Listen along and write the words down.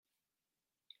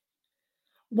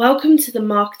Welcome to the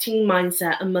Marketing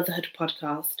Mindset and Motherhood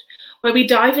podcast, where we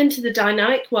dive into the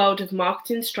dynamic world of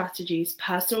marketing strategies,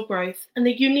 personal growth, and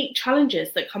the unique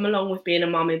challenges that come along with being a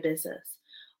mom in business.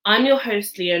 I'm your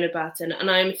host, Leona Burton,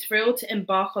 and I am thrilled to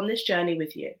embark on this journey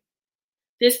with you.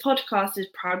 This podcast is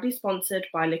proudly sponsored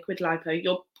by Liquid Lipo,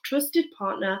 your trusted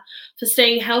partner for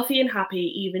staying healthy and happy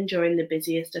even during the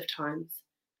busiest of times.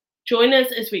 Join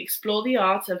us as we explore the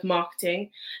art of marketing,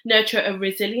 nurture a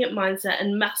resilient mindset,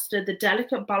 and master the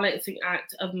delicate balancing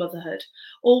act of motherhood,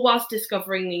 all whilst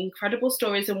discovering the incredible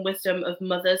stories and wisdom of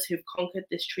mothers who've conquered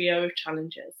this trio of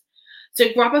challenges.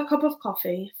 So grab a cup of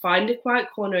coffee, find a quiet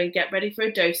corner, and get ready for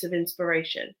a dose of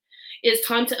inspiration. It's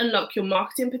time to unlock your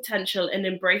marketing potential and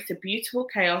embrace the beautiful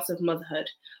chaos of motherhood.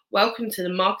 Welcome to the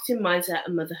Marketing Mindset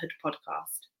and Motherhood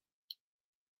podcast.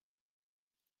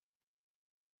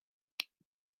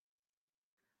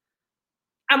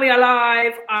 And we are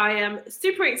live. I am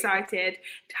super excited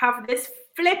to have this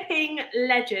flipping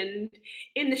legend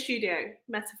in the studio,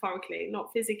 metaphorically,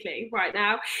 not physically, right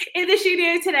now. In the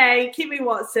studio today, Kimi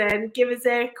Watson. Give us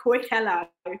a quick hello.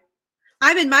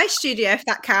 I'm in my studio, if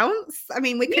that counts. I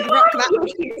mean, we could rock that.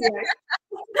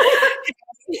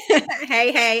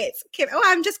 Hey, it's Kim. Oh,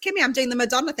 I'm just Kimi. I'm doing the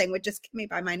Madonna thing with just Kimi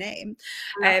by my name.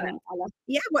 Yeah,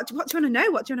 what do you want to know?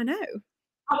 What do you want to know?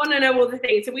 I want to know all the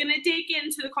things. So we're going to dig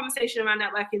into the conversation around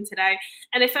networking today.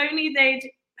 And if only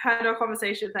they'd heard our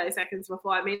conversation 30 seconds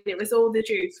before. I mean, it was all the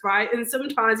juice, right? And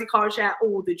sometimes you can't share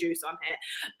all the juice on here.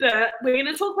 But we're going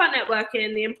to talk about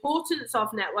networking, the importance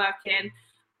of networking,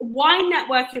 why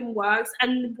networking works,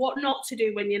 and what not to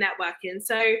do when you're networking.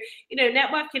 So,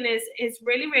 networking is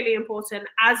really, really important,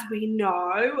 as we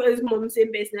know, as mums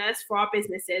in business, for our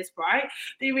businesses, right?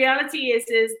 The reality is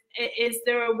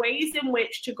there are ways in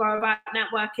which to go about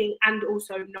networking and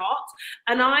also not.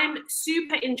 And I'm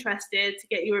super interested to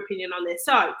get your opinion on this.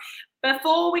 So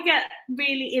before we get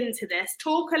really into this,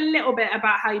 talk a little bit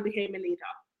about how you became a leader.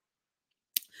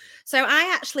 So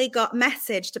I actually got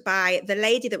messaged by the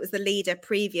lady that was the leader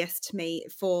previous to me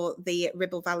for the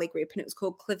Ribble Valley group, and it was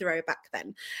called Clitheroe back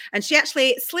then. And she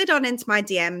actually slid on into my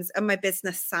DMs on my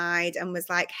business side and was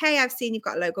like, hey, I've seen you've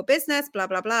got a local business, blah,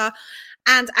 blah, blah.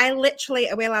 And I literally,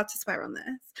 are we allowed to swear on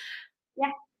this?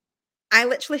 Yeah. I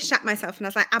literally shat myself and I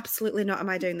was like, absolutely not am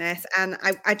I doing this. And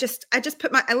I just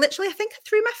put I think I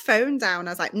threw my phone down.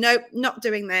 I was like, nope, not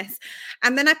doing this.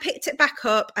 And then I picked it back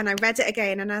up and I read it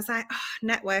again and I was like, oh,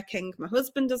 networking. My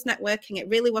husband does networking. It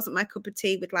really wasn't my cup of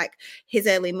tea with like his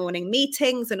early morning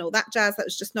meetings and all that jazz. That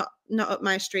was just not up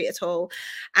my street at all.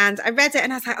 And I read it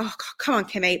and I was like, oh, God, come on,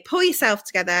 Kimi, pull yourself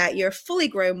together. You're a fully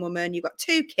grown woman. You've got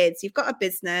 2 kids. You've got a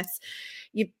business.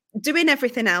 You've doing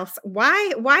everything else.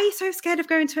 Why are you so scared of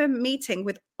going to a meeting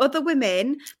with other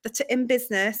women that are in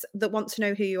business that want to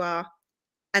know who you are?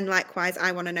 And likewise,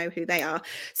 I want to know who they are.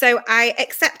 So I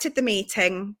accepted the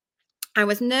meeting. I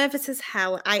was nervous as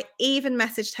hell. I even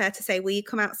messaged her to say, will you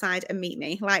come outside and meet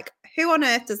me? Like, who on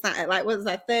earth does that? Like, what was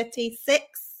I,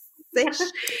 36-ish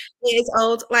years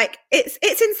old? Like, it's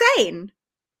insane.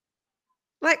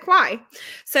 Like, why?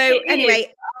 So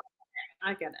anyway,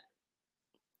 I get it.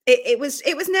 It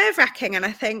was nerve-wracking, and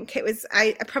I think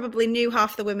I probably knew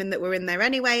half the women that were in there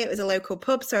anyway. It was a local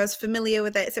pub, so I was familiar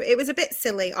with it. So it was a bit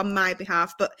silly on my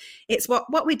behalf, but it's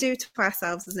what we do to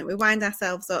ourselves, isn't it? We wind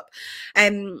ourselves up.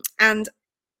 And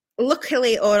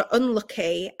luckily or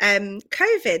unlucky,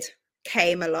 COVID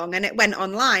came along and it went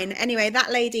online. Anyway,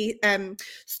 that lady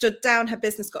stood down. Her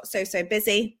business got so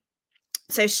busy.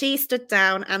 So she stood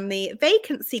down and the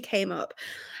vacancy came up.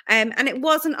 And it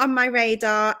wasn't on my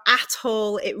radar at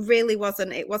all. It really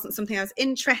wasn't. It wasn't something I was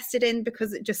interested in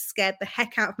because it just scared the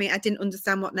heck out of me. I didn't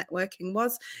understand what networking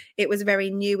was. It was very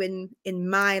new in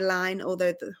my line,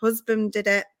 although the husband did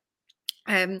it.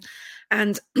 And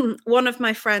one of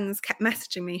my friends kept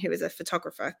messaging me, who is a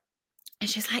photographer. And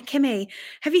she's like, Kimi,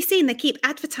 have you seen they keep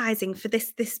advertising for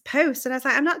this post? And I was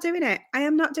like, I'm not doing it. I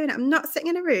am not doing it. I'm not sitting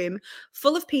in a room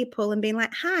full of people and being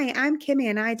like, hi, I'm Kimi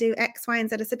and I do X, Y, and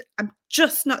Z. I said, I'm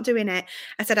just not doing it.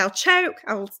 I said, I'll choke,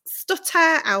 I'll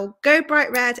stutter, I'll go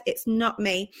bright red. It's not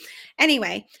me.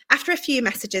 Anyway, after a few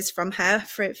messages from her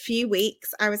for a few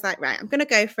weeks, I was like, right, I'm going to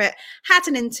go for it. Had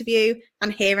an interview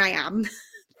and here I am.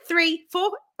 3,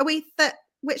 4,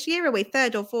 which year are we?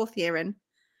 3rd or 4th year in?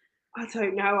 I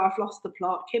don't know. I've lost the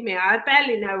plot, Kimi. I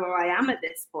barely know where I am at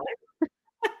this point.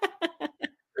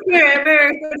 we're a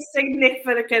very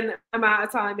significant amount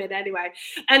of time in anyway.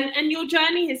 And your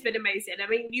journey has been amazing. I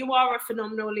mean, you are a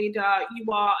phenomenal leader.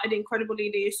 You are an incredible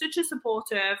leader. You're such a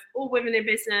supporter of all women in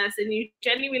business, and you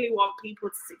genuinely want people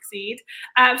to succeed.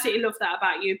 I absolutely love that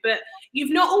about you. But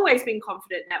you've not always been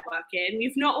confident networking.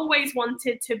 You've not always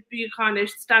wanted to be kind of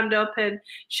stand up and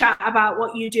chat about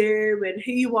what you do and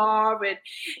who you are. And,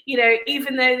 you know,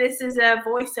 even though this is a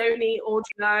voice only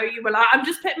audio, you were like, I'm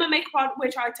just putting my makeup on,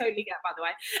 which I totally get, by the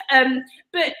way.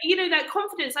 But, you know, that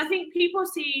confidence, I think people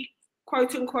see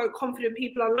quote unquote confident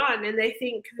people online and they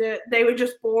think that they were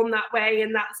just born that way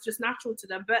and that's just natural to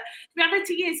them. But the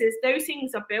reality is those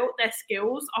things are built, they're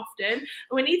skills often, and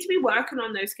we need to be working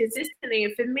on those consistently.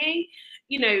 And for me,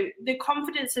 you know, the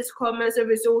confidence has come as a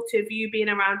result of you being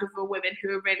around other women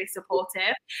who are really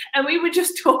supportive. And we were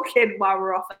just talking while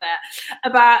we're off there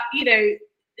about, you know,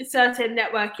 certain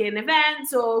networking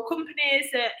events or companies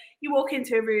that you walk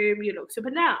into a room, you look up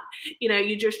and down, you know,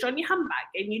 you judged on your handbag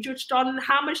and you judged on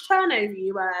how much turnover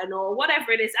you earn or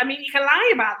whatever it is. I mean, you can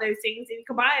lie about those things and you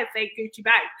can buy a fake Gucci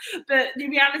bag, but the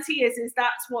reality is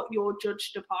that's what you're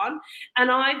judged upon.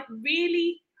 And I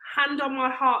really, hand on my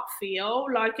heart, feel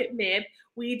like at MIB,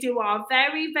 we do our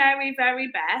very, very, very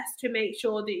best to make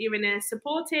sure that you're in a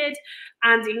supported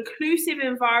and inclusive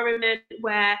environment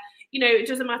where, you know, it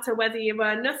doesn't matter whether you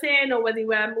earn nothing or whether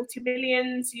you earn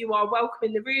multi-millions, you are welcome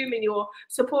in the room and you're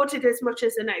supported as much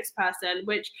as the next person,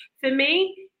 which for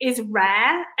me is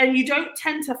rare. And you don't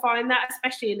tend to find that,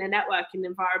 especially in a networking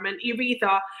environment. You're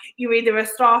either a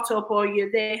startup or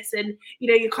you're this, and,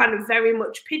 you know, you're kind of very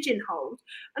much pigeonholed.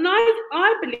 And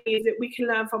I believe that we can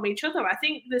learn from each other. I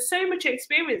think there's so much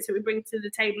experience that we bring to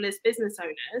the table as business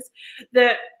owners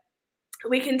that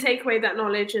we can take away that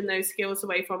knowledge and those skills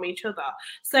away from each other.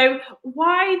 So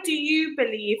why do you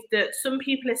believe that some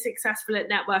people are successful at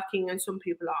networking and some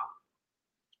people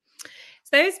aren't? It's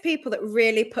those people that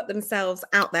really put themselves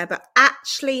out there, but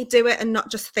actually do it and not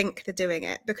just think they're doing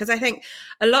it. Because I think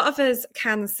a lot of us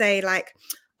can say like,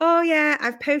 oh yeah,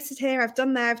 I've posted here, I've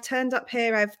done there, I've turned up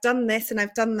here, I've done this and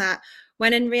I've done that.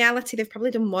 When in reality, they've probably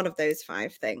done one of those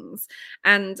 5 things.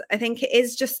 And I think it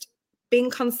is just being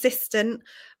consistent,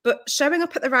 but showing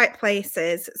up at the right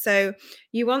places. So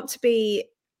you want to be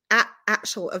at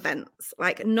actual events,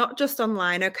 like not just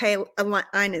online. Okay,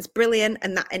 online is brilliant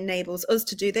and that enables us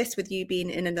to do this with you being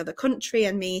in another country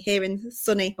and me here in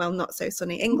sunny, well, not so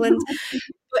sunny England.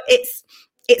 But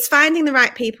it's finding the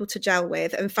right people to gel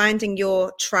with and finding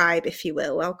your tribe, if you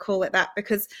will. I'll call it that,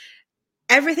 because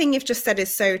everything you've just said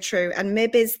is so true. And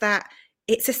MIB is that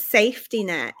it's a safety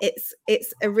net. It's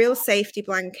a real safety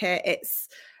blanket. It's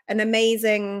an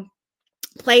amazing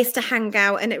place to hang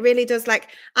out. And it really does, like,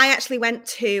 I actually went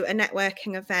to a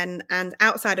networking event, and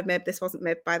outside of MIB, this wasn't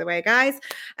MIB, by the way, guys.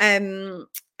 And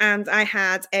I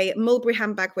had a Mulberry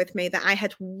handbag with me that I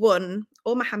had won.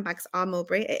 All my handbags are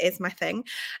Mulberry. It is my thing.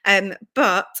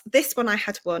 But this one I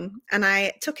had won and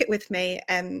I took it with me.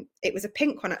 It was a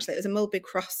pink one, actually. It was a Mulberry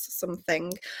Cross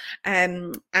something.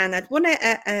 And I'd won it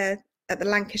at the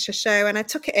Lancashire show, and I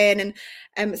took it in,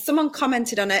 and someone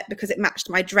commented on it because it matched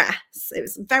my dress. It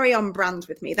was very on brand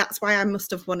with me. That's why I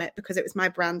must have won it, because it was my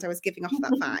brand. I was giving off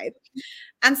that vibe.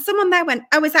 And someone there went,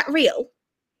 oh, is that real?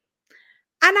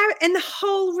 And I, in the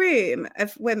whole room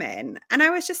of women, and I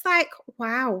was just like,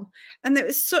 wow. And there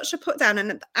was such a put down.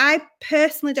 And I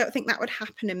personally don't think that would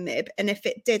happen in MIB. And if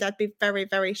it did, I'd be very,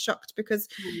 very shocked, because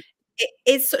it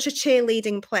is such a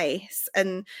cheerleading place.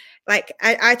 And like,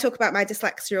 I talk about my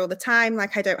dyslexia all the time.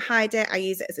 Like, I don't hide it. I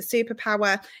use it as a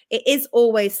superpower. It is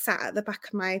always sat at the back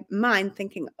of my mind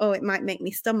thinking, oh, it might make me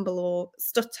stumble or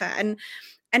stutter. And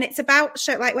it's about,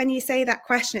 like, when you say that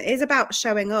question, it is about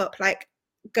showing up, like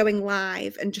going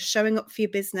live and just showing up for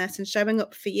your business and showing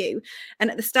up for you.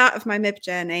 And at the start of my MIB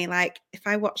journey, like, if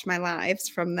I watch my lives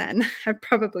from then, I'd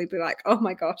probably be like, oh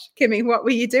my gosh, Kimi, what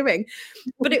were you doing?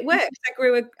 But it worked.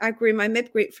 I grew my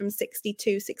MIB group from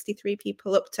 62, 63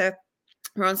 people up to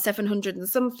around 700 and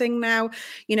something now.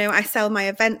 You know, I sell my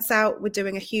events out. We're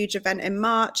doing a huge event in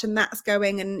March, and that's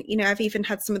going. And, you know, I've even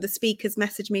had some of the speakers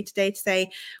message me today to say,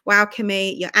 wow,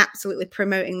 Kimi, you're absolutely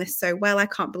promoting this so well. I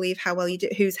can't believe how well you do.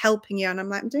 Who's helping you? And I'm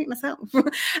like, I'm doing it myself.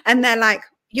 And they're like,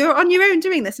 you're on your own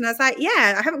doing this? And I was like,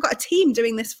 yeah, I haven't got a team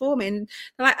doing this for me. And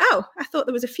they're like, oh, I thought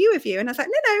there was a few of you. And I was like,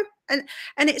 no.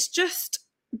 And it's just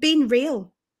being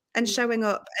real and showing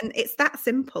up. And it's that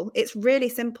simple. It's really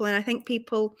simple. And I think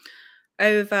people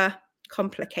over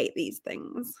complicate these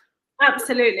things.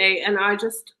 Absolutely. And I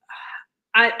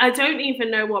don't even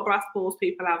know what brass balls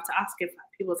people have to ask if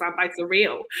people's handbags are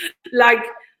real. Like,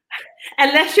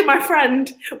 unless you're my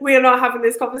friend, we're not having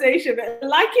this conversation.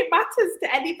 Like it matters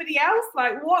to anybody else.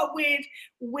 Like, what a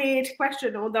weird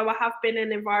question. Although I have been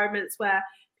in environments where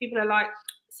people are like,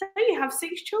 so you have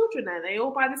 6 children, are they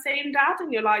all by the same dad?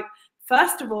 And you're like,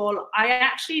 first of all, I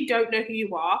actually don't know who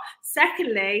you are.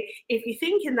 Secondly, if you're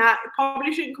thinking that, it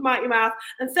probably shouldn't come out your mouth.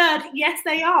 And third, yes,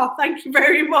 they are. Thank you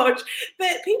very much.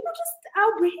 But people just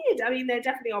are weird. I mean, they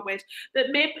definitely are weird. But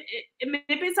maybe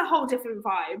it's a whole different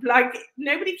vibe. Like,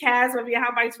 nobody cares whether your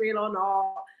handbag's real or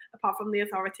not, apart from the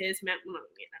authorities. But,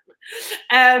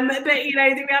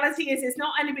 the reality is it's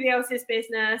not anybody else's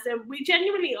business. And we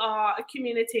genuinely are a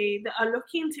community that are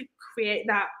looking to create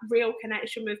that real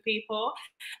connection with people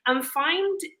and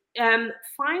find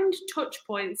touch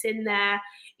points in there,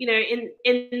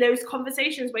 in those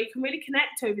conversations where you can really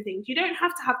connect over things. You don't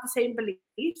have to have the same beliefs.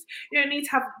 You don't need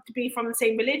to be from the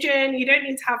same religion. You don't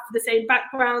need to have the same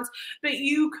backgrounds, but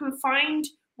you can find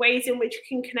ways in which you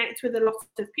can connect with a lot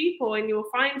of people, and you'll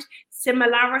find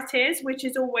similarities, which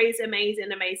is always amazing.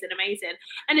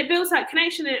 And it builds that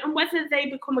connection, and whether they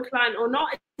become a client or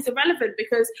not is irrelevant,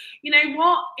 because you know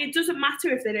what, it doesn't matter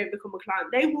if they don't become a client.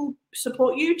 They will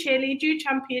support you, cheerlead you,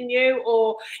 champion you,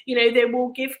 or they will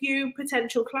give you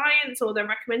potential clients, or they'll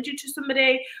recommend you to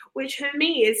somebody, which for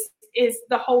me is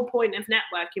the whole point of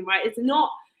networking, right? It's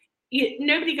not,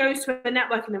 nobody goes to a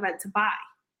networking event to buy.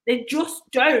 They just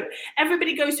don't.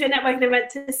 Everybody goes to a networking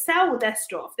event to sell their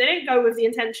stuff. They don't go with the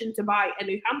intention to buy a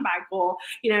new handbag or,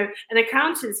 an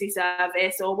accountancy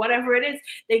service or whatever it is.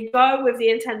 They go with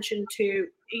the intention to,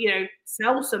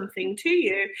 sell something to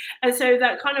you. And so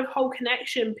that kind of whole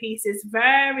connection piece is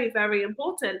very, very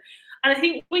important. And I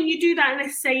think when you do that in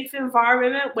a safe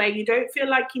environment where you don't feel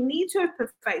like you need to have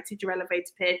perfected your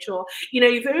elevator pitch, or,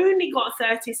 you've only got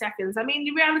 30 seconds. I mean,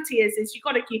 the reality is you've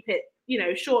got to keep it,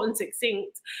 short and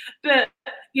succinct. But,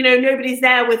 nobody's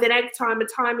there with an egg timer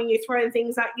timing you, throwing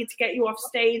things at you to get you off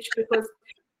stage because,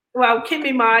 well,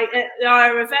 Kimi might at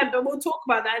our event, but we'll talk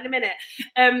about that in a minute.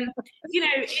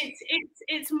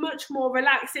 It's much more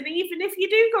relaxed. And even if you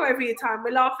do go over your time,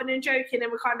 we're laughing and joking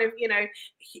and we're kind of,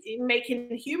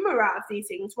 making humor out of these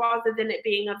things, rather than it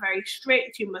being a very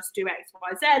strict, you must do X,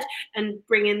 Y, Z and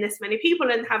bring in this many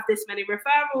people and have this many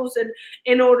referrals, and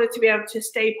in order to be able to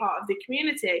stay part of the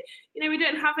community. We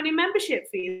don't have any membership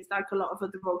fees like a lot of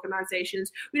other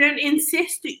organizations. We don't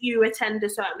insist that you attend a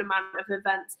certain amount of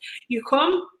events. You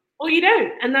come or you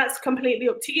don't, and that's completely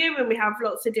up to you. And we have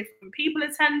lots of different people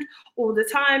attend all the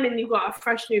time, and you've got a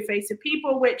fresh new face of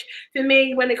people, which for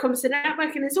me, when it comes to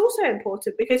networking, is also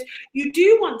important, because you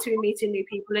do want to be meeting new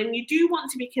people and you do want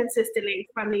to be consistently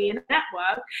expanding your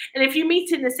network. And if you're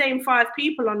meeting the same 5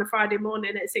 people on a Friday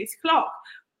morning at 6 o'clock,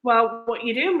 well, what are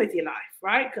you doing with your life,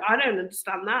 right? I don't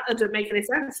understand that. It doesn't make any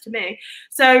sense to me.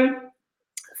 So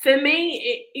for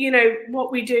me,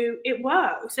 what we do, it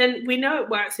works. And we know it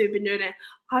works. We've been doing it.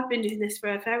 I've been doing this for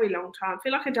a very long time. I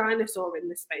feel like a dinosaur in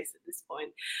this space at this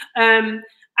point.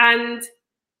 And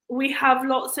we have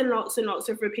lots and lots and lots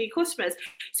of repeat customers.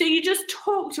 So you just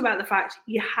talked about the fact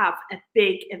you have a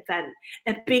big event,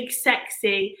 a big,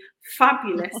 sexy,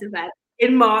 fabulous event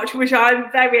in March, which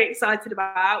I'm very excited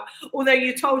about. Although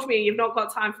you told me you've not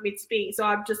got time for me to speak, so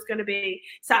I'm just going to be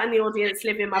sat in the audience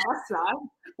living my best life,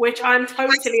 which I'm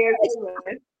totally okay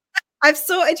with. I've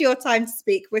sorted your time to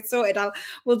speak. We're sorted.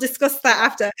 We'll discuss that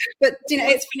after. But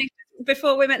it's funny.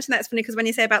 Before we mention that, it's funny because when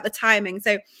you say about the timing,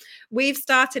 so we've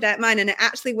started at mine and it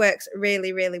actually works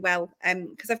really, really well.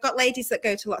 Because I've got ladies that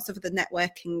go to lots of other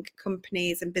networking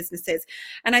companies and businesses,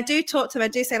 and I do talk to them. I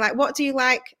do say, like, what do you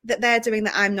like that they're doing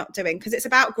that I'm not doing? Because it's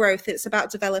about growth. It's about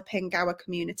developing our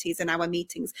communities and our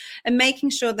meetings and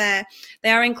making sure they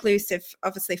are inclusive,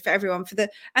 obviously, for everyone.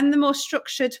 And the more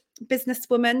structured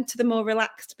businesswoman to the more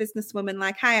relaxed businesswoman.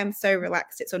 Like, I am so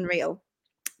relaxed, it's unreal.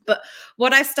 But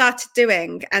what I started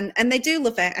doing, and they do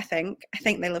love it, I think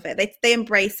they love it. They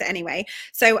embrace it anyway.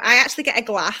 So I actually get a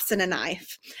glass and a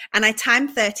knife and I time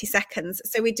 30 seconds.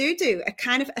 So we do a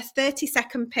kind of a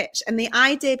 30-second pitch. And the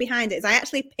idea behind it is I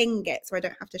actually ping it so I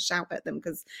don't have to shout at them,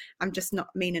 because I'm just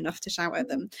not mean enough to shout at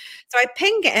them. So I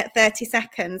ping it at 30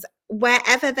 seconds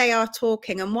wherever they are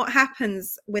talking. And what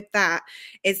happens with that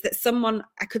is that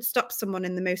I could stop someone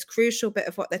in the most crucial bit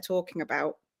of what they're talking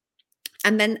about.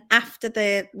 And then after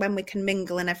when we can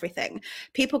mingle and everything,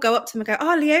 people go up to them and go,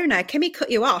 "Oh, Leona, Kimi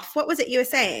cut you off. What was it you were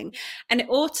saying?" And it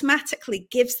automatically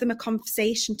gives them a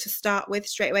conversation to start with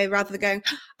straight away, rather than going,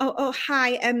 oh,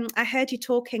 hi, I heard you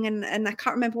talking and I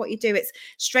can't remember what you do. It's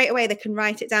straight away they can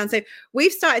write it down. So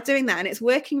we've started doing that and it's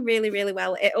working really, really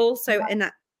well. It also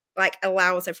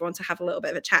allows everyone to have a little bit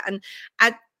of a chat. And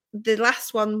the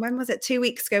last one, when was it? 2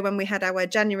 weeks ago when we had our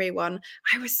January one,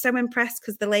 I was so impressed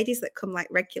because the ladies that come like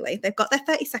regularly, they've got their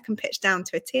 30-second pitch down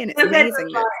to a T, and it's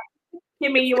amazing.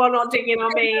 Kimmy, you are not digging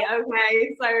on me,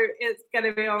 okay? So it's going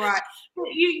to be all right.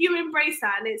 You embrace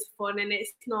that, and it's fun, and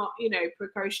it's not, you know,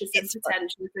 precocious and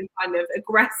pretentious and kind of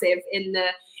aggressive in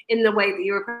the way that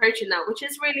you're approaching that, which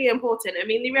is really important. I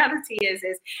mean, the reality is,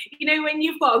 you know, when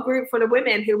you've got a group full of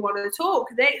women who want to talk,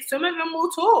 some of them will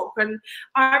talk. And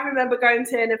I remember going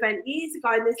to an event years ago,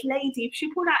 and this lady,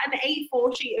 she pulled out an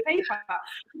A4 sheet of paper.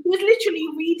 She was literally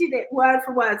reading it word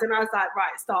for word, and I was like,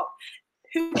 right, stop.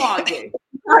 Who are you?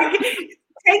 Like,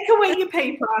 take away your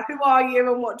paper. Who are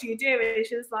you and what do you do? And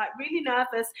she was like really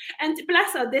nervous. And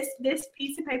bless her, this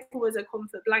piece of paper was a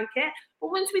comfort blanket.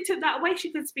 But once we took that away,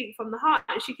 she could speak from the heart.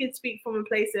 She could speak from a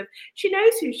place of, she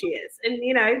knows who she is. And,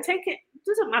 you know, take it.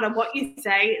 Doesn't matter what you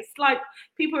say. It's like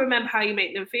people remember how you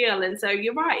make them feel. And so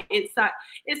you're right. It's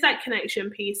that connection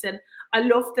piece. And I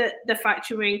love the fact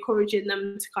you're encouraging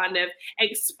them to kind of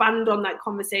expand on that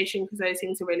conversation, because those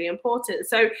things are really important.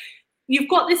 So you've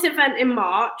got this event in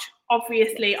March.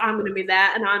 Obviously, I'm going to be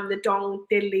there, and I'm the dong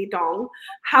diddly dong.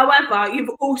 However, you've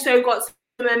also got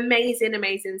some amazing,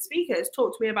 amazing speakers.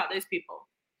 Talk to me about those people.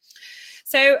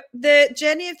 So the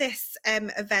journey of this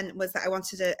event was that I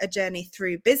wanted a journey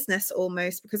through business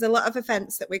almost, because a lot of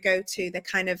events that we go to, they're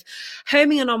kind of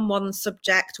homing in on one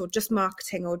subject or just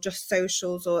marketing or just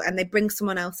socials, and they bring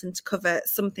someone else in to cover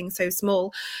something so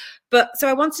small. But so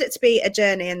I wanted it to be a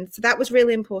journey. And so that was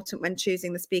really important when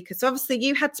choosing the speaker. So obviously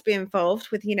you had to be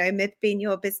involved with, you know, MIB being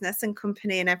your business and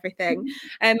company and everything.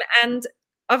 And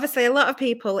obviously a lot of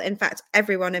people, in fact,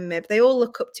 everyone in MIB, they all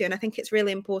look up to you. And I think it's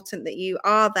really important that you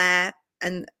are there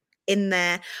and in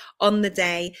there on the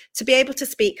day to be able to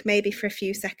speak maybe for a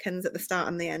few seconds at the start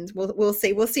and the end. We'll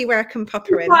see where I can pop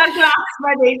her in. My glass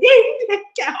ready.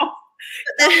 Get off.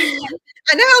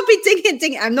 I know I'll be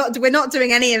dinging. We're not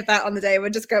doing any of that on the day.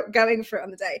 We're just going for it on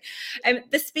the day.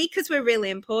 The speakers were really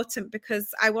important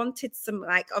because I wanted some,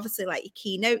 like, obviously like your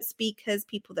keynote speakers,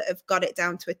 people that have got it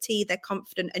down to a T, they're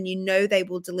confident and you know they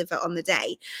will deliver on the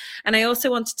day. And I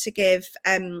also wanted to give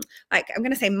like, I'm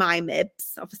going to say my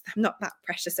MIBs, obviously I'm not that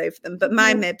precious over them, but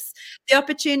my MIBs, the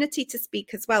opportunity to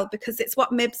speak as well, because it's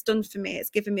what MIB's done for me. It's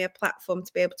given me a platform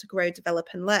to be able to grow, develop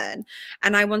and learn.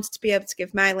 And I wanted to be able to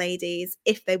give my ladies,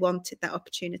 if they wanted that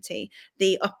opportunity,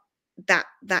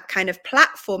 that kind of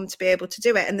platform to be able to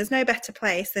do it. And there's no better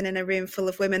place than in a room full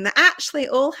of women that actually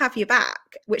all have your back,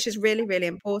 which is really, really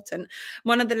important.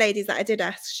 One of the ladies that I did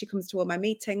ask, she comes to all my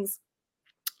meetings.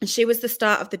 And she was the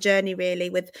start of the journey,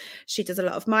 really, she does a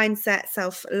lot of mindset,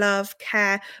 self-love,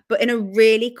 care, but in a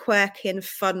really quirky and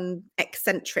fun,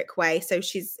 eccentric way. So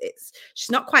she's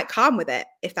not quite calm with it,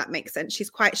 if that makes sense.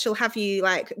 She'll have you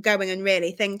like going and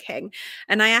really thinking.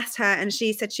 And I asked her, and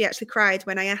she said she actually cried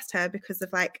when I asked her because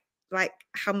of like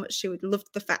how much she would love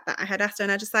the fact that I had asked her.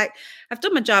 And I just like, I've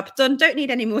done my job, don't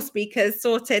need any more speakers,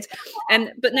 sorted.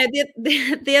 But no,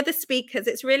 the other speakers,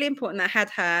 it's really important that I had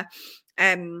her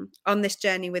on this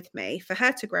journey with me for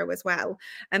her to grow as well,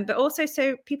 but also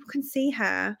so people can see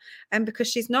her, and because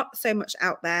she's not so much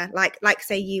out there like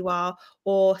say you are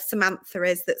or Samantha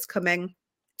is, that's coming.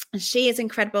 And she is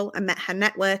incredible. I met her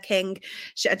networking.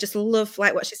 I just love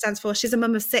like what she stands for. She's a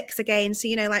mum of 6 again. So,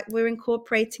 you know, like we're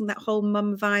incorporating that whole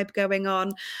mum vibe going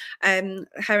on.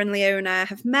 Her and Leona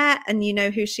have met, and you know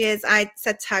who she is. I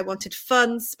said to her I wanted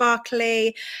fun,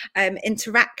 sparkly,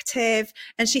 interactive.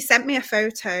 And she sent me a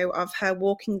photo of her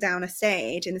walking down a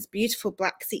stage in this beautiful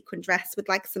black sequin dress with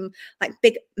like some like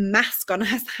big mask on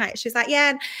her side. She's like,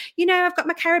 yeah, you know, I've got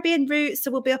my Caribbean roots,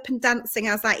 so we'll be up and dancing.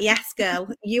 I was like, yes, girl,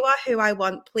 you are who I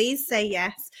want. Please say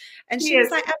yes. And she was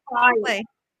like, absolutely.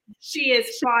 She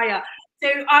is fire. So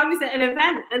I was at an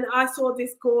event and I saw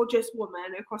this gorgeous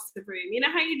woman across the room. You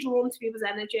know how you're drawn to people's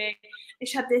energy? And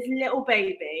she had this little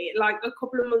baby, like a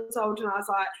couple of months old. And I was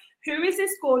like, who is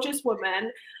this gorgeous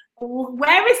woman?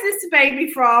 Where is this baby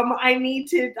from? We need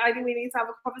to have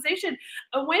a conversation.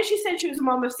 And when she said she was a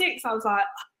mom of 6, I was like,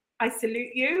 I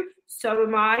salute you. So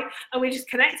am I. And we just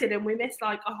connected, and we missed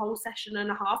like a whole session and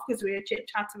a half because we were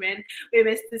chit-chattering. We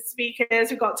missed the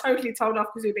speakers. We got totally told off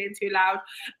because we were being too loud.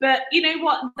 But you know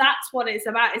what? That's what it's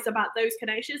about. It's about those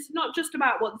connections, not just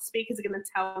about what the speakers are going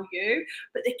to tell you,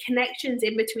 but the connections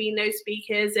in between those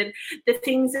speakers and the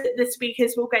things that the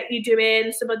speakers will get you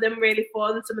doing. Some of them really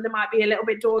fun. Some of them might be a little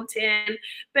bit daunting.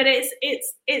 But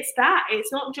it's that.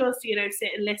 It's not just, you know,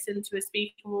 sit and listen to a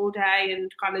speaker all day and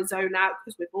kind of zone out,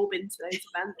 because we've all been to those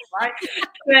events, right?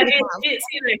 But it's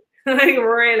you know, Like,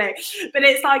 really. But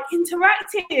it's like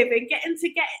interactive and getting to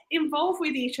get involved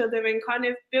with each other and kind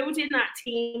of building that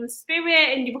team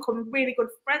spirit, and you become really good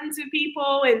friends with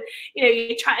people, and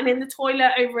you're chatting in the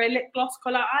toilet over a lip gloss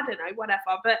colour, I don't know, whatever.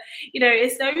 But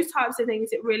it's those types of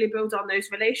things that really build on those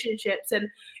relationships. And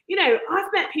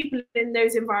I've met people in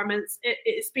those environments,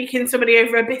 speaking to somebody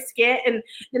over a biscuit, and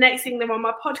the next thing they're on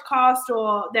my podcast,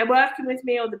 or they're working with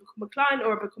me, or they become a client,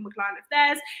 or I become a client of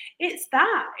theirs. It's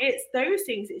those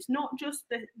things. It's not just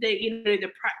the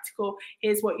practical,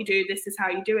 here's what you do, this is how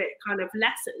you do it kind of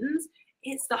lessons.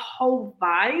 It's the whole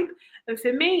vibe. And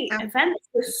for me, events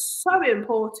are so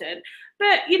important.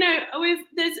 But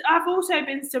I've also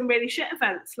been to some really shit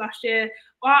events last year.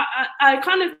 Well, I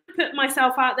kind of put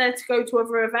myself out there to go to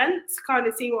other events, kind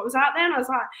of see what was out there, and I was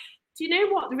like, do you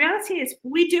know what? The reality is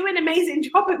we do an amazing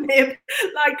job at MIB.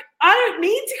 Like, I don't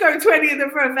need to go to any of the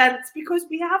other events because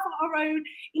we have our own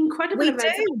incredible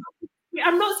events.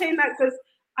 I'm not saying that because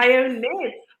I own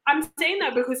MIB. I'm saying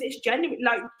that because it's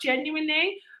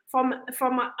genuinely from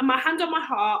my hand on my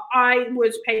heart, I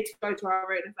would pay to go to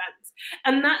our own events.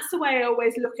 And that's the way I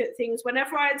always look at things.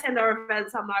 Whenever I attend our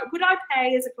events, I'm like, would I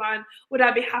pay as a client? Would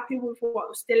I be happy with what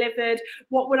was delivered?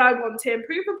 What would I want to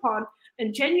improve upon?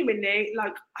 And genuinely,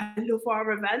 like, I love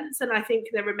our events and I think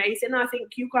they're amazing. I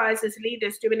think you guys as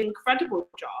leaders do an incredible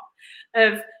job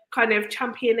of kind of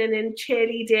championing and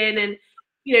cheerleading and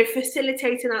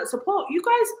facilitating that support. You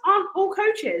guys aren't all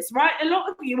coaches, right? A lot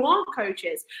of you aren't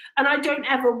coaches. And I don't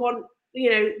ever want,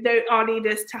 our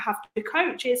leaders to have to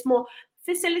coach. It's more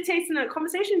facilitating that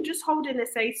conversation, just holding a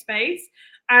safe space.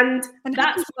 And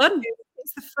that's fun.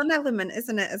 It's the fun element,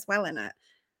 isn't it, as well in it?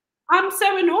 I'm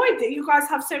so annoyed that you guys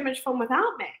have so much fun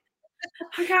without me.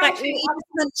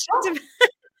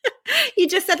 You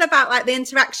just said about like the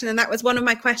interaction, and that was one of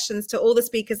my questions to all the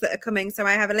speakers that are coming. So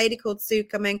I have a lady called Sue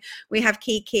coming. We have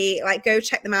Kiki. Like, go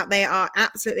check them out. They are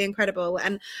absolutely incredible.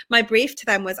 And my brief to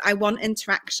them was, I want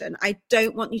interaction. I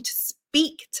don't want you to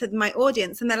speak to my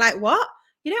audience. And they're like, what?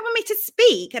 You don't want me to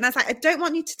speak? And I was like, I don't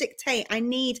want you to dictate. I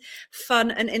need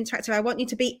fun and interactive. I want you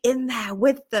to be in there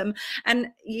with them. And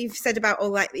you've said about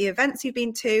all like the events you've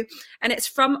been to, and it's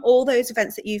from all those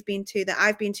events that you've been to that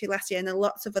I've been to last year, and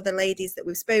lots of other ladies that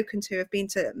we've spoken to have been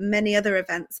to many other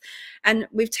events, and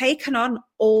we've taken on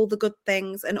all the good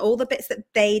things and all the bits that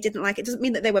they didn't like. It doesn't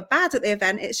mean that they were bad at the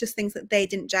event. It's just things that they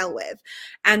didn't gel with.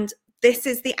 And this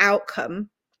is the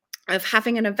outcome of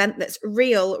having an event that's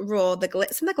real, raw, the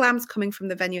glitz and the glam's coming from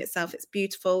the venue itself. It's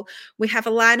beautiful. We have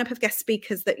a lineup of guest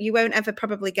speakers that you won't ever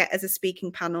probably get as a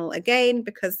speaking panel again,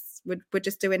 because we're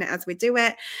just doing it as we do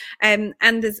it. And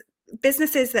there's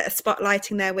businesses that are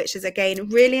spotlighting there, which is again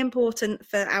really important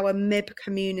for our MIB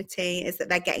community, is that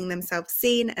they're getting themselves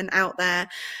seen and out there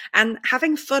and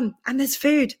having fun. And there's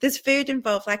food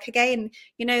involved. Like, again,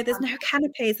 there's no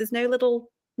canopies, there's no little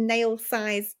nail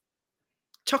size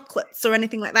chocolates or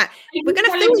anything like that. We're going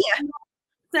to fill you.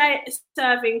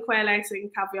 Serving quail eggs and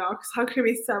caviar, because I'm going to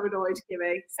be so annoyed,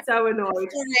 Kimi. So annoyed.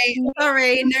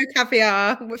 Sorry, no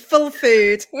caviar. We're full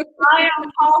food. I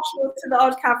am partial to the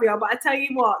odd caviar, but I tell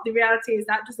you what, the reality is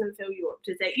that doesn't fill you up,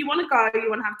 does it? You want to go, you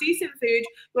want to have decent food,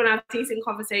 you want to have decent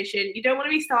conversation. You don't want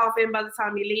to be starving by the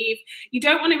time you leave. You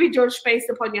don't want to be judged based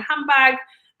upon your handbag,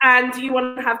 and you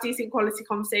want to have decent quality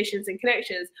conversations and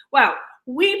connections. Well,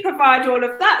 we provide all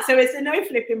of that. So it's a no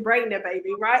flipping brainer,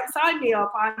 baby, right? Sign me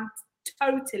up. I'm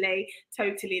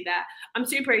totally there. I'm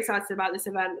super excited about this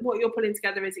event. What you're putting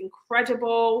together is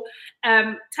incredible.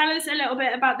 Tell us a little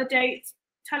bit about the dates.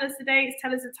 Tell us the dates,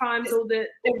 tell us the times, all the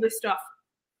stuff.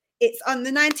 It's on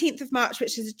the 19th of March,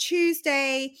 which is a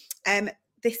Tuesday.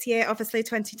 This year, obviously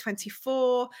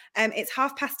 2024. It's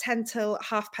 10:30 till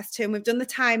 2:30, and we've done the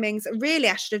timings. Really,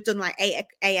 I should have done like 8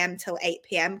 a.m. till 8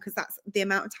 p.m. because that's the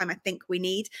amount of time I think we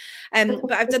need.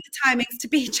 But I've done the timings to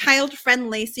be child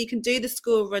friendly, so you can do the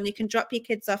school run, you can drop your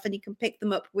kids off and you can pick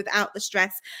them up without the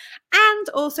stress, and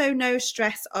also no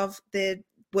stress of the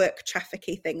work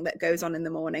trafficy thing that goes on in the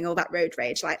morning, all that road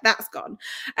rage, like that's gone.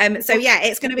 So yeah,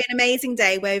 it's going to be an amazing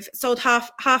day. We've sold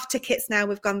half tickets now,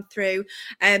 we've gone through,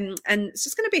 and it's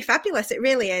just going to be fabulous. It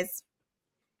really is.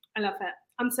 I love it.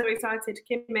 I'm so excited.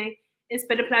 Kimi, it's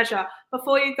been a pleasure.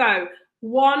 Before you go,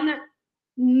 one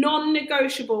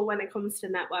non-negotiable when it comes to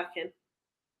networking.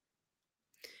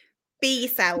 Be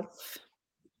yourself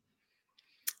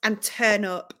and turn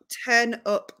up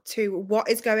to what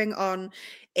is going on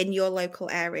in your local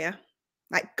area.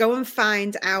 Like, go and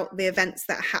find out the events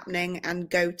that are happening and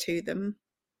go to them.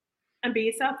 And be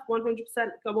yourself, 100%.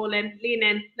 Go all in, lean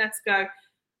in, let's go.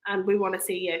 And we want to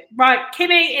see you. Right,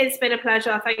 Kimi, it's been a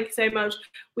pleasure. Thank you so much.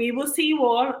 We will see you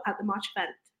all at the March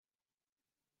event.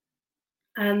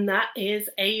 And that is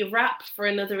a wrap for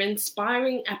another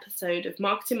inspiring episode of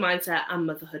Marketing Mindset and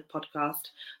Motherhood podcast.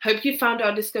 Hope you found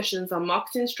our discussions on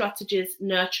marketing strategies,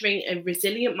 nurturing a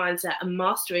resilient mindset, and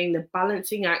mastering the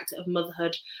balancing act of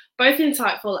motherhood both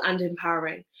insightful and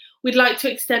empowering. We'd like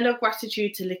to extend our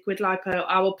gratitude to Liquid Lipo,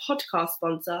 our podcast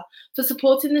sponsor, for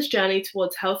supporting this journey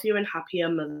towards healthier and happier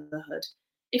motherhood.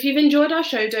 If you've enjoyed our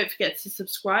show, don't forget to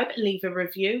subscribe and leave a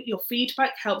review. Your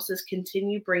feedback helps us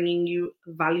continue bringing you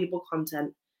valuable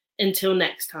content. Until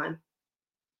next time.